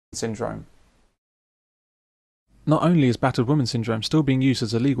Syndrome. Not only is battered woman syndrome still being used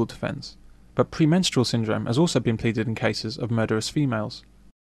as a legal defence, but premenstrual syndrome has also been pleaded in cases of murderous females.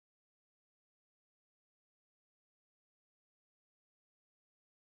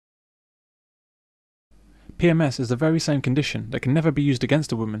 PMS is the very same condition that can never be used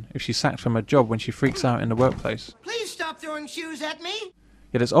against a woman if she's sacked from her job when she freaks out in the workplace. Please stop throwing shoes at me!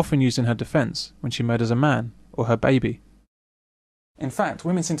 Yet it's often used in her defence when she murders a man or her baby. In fact,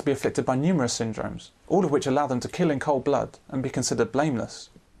 women seem to be afflicted by numerous syndromes, all of which allow them to kill in cold blood and be considered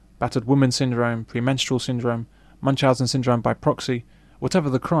blameless. Battered woman syndrome, premenstrual syndrome, Munchausen syndrome by proxy, whatever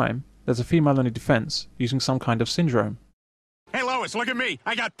the crime, there's a female-only defence using some kind of syndrome. Hey Lois, look at me.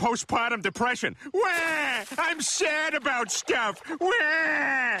 I got postpartum depression. Wah! I'm sad about stuff.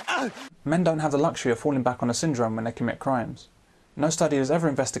 Wah! Men don't have the luxury of falling back on a syndrome when they commit crimes. No study has ever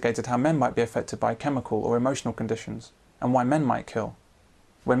investigated how men might be affected by chemical or emotional conditions, and why men might kill.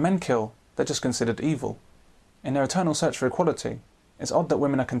 When men kill, they're just considered evil. In their eternal search for equality, it's odd that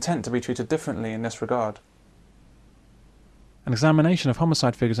women are content to be treated differently in this regard. An examination of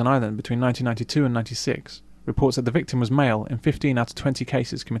homicide figures in Ireland between 1992 and 96 reports that the victim was male in 15 out of 20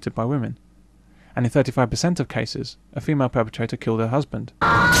 cases committed by women, and in 35% of cases, a female perpetrator killed her husband.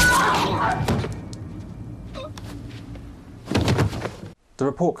 The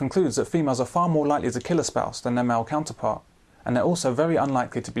report concludes that females are far more likely to kill a spouse than their male counterpart, and they're also very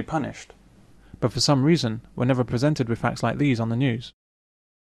unlikely to be punished. But for some reason, we're never presented with facts like these on the news.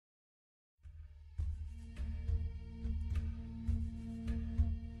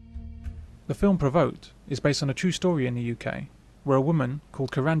 The film Provoked is based on a true story in the UK, where a woman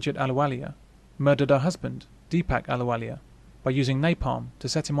called Kiranjit Ahluwalia murdered her husband, Deepak Ahluwalia, by using napalm to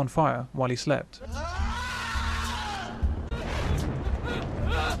set him on fire while he slept.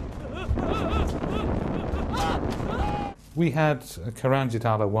 We had Kiranjit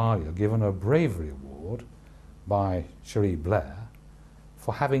Ahluwalia given a bravery award by Cherie Blair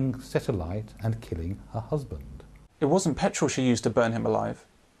for having set alight and killing her husband. It wasn't petrol she used to burn him alive.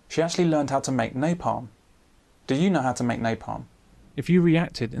 She actually learned how to make napalm. Do you know how to make napalm? If you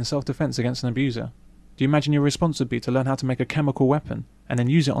reacted in self-defense against an abuser, do you imagine your response would be to learn how to make a chemical weapon and then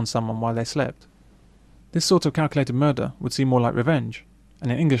use it on someone while they slept? This sort of calculated murder would seem more like revenge,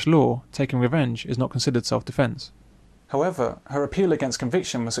 and in English law, taking revenge is not considered self-defense. However, her appeal against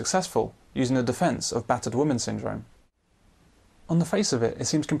conviction was successful, using the defence of battered woman syndrome. On the face of it, it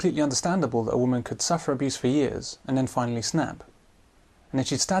seems completely understandable that a woman could suffer abuse for years and then finally snap. And if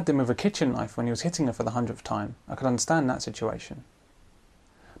she'd stabbed him with a kitchen knife when he was hitting her for the 100th time, I could understand that situation.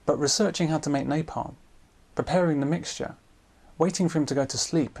 But researching how to make napalm, preparing the mixture, waiting for him to go to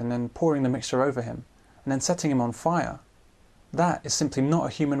sleep and then pouring the mixture over him, and then setting him on fire, that is simply not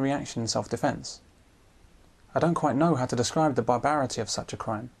a human reaction in self-defense. I don't quite know how to describe the barbarity of such a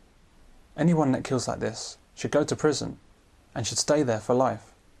crime. Anyone that kills like this should go to prison and should stay there for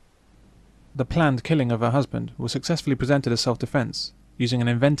life. The planned killing of her husband was successfully presented as self-defense, using an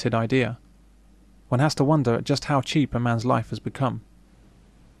invented idea. One has to wonder at just how cheap a man's life has become.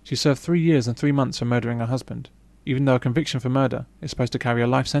 She served 3 years and 3 months for murdering her husband, even though a conviction for murder is supposed to carry a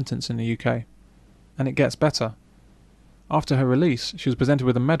life sentence in the UK. And it gets better. After her release, she was presented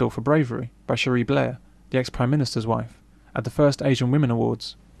with a medal for bravery by Cherie Blair, the ex-Prime Minister's wife, at the first Asian Women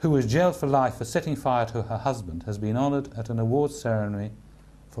Awards. Who was jailed for life for setting fire to her husband, has been honoured at an awards ceremony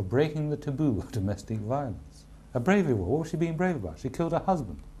for breaking the taboo of domestic violence. A bravery award? What was she being brave about? She killed her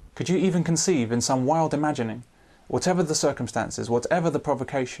husband. Could you even conceive in some wild imagining, whatever the circumstances, whatever the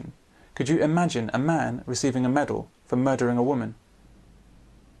provocation, could you imagine a man receiving a medal for murdering a woman?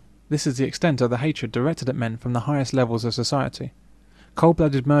 This is the extent of the hatred directed at men from the highest levels of society.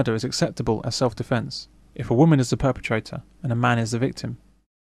 Cold-blooded murder is acceptable as self-defense if a woman is the perpetrator and a man is the victim.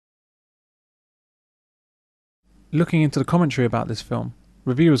 Looking into the commentary about this film,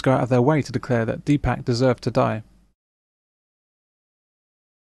 reviewers go out of their way to declare that Deepak deserved to die.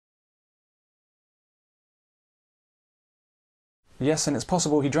 Yes, and it's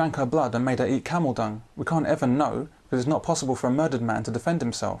possible he drank her blood and made her eat camel dung. We can't ever know, because it's not possible for a murdered man to defend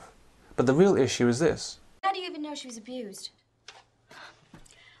himself. But the real issue is this. How do you even know she was abused?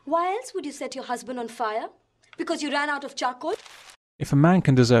 Why else would you set your husband on fire? Because you ran out of charcoal? If a man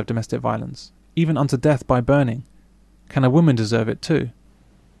can deserve domestic violence, even unto death by burning, can a woman deserve it too?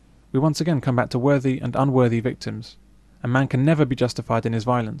 We once again come back to worthy and unworthy victims. A man can never be justified in his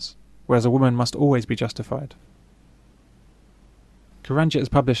violence, whereas a woman must always be justified. Kiranjit has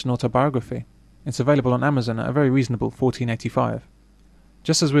published an autobiography. It's available on Amazon at a very reasonable $14.85.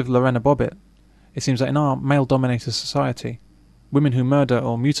 Just as with Lorena Bobbitt, it seems that in our male-dominated society, women who murder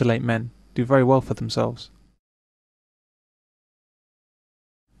or mutilate men do very well for themselves.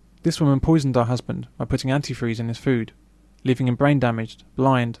 This woman poisoned her husband by putting antifreeze in his food, leaving him brain damaged,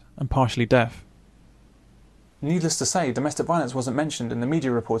 blind, and partially deaf. Needless to say, domestic violence wasn't mentioned in the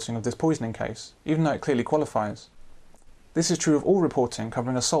media reporting of this poisoning case, even though it clearly qualifies. This is true of all reporting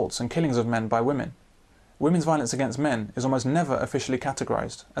covering assaults and killings of men by women. Women's violence against men is almost never officially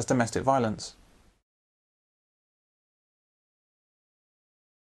categorised as domestic violence.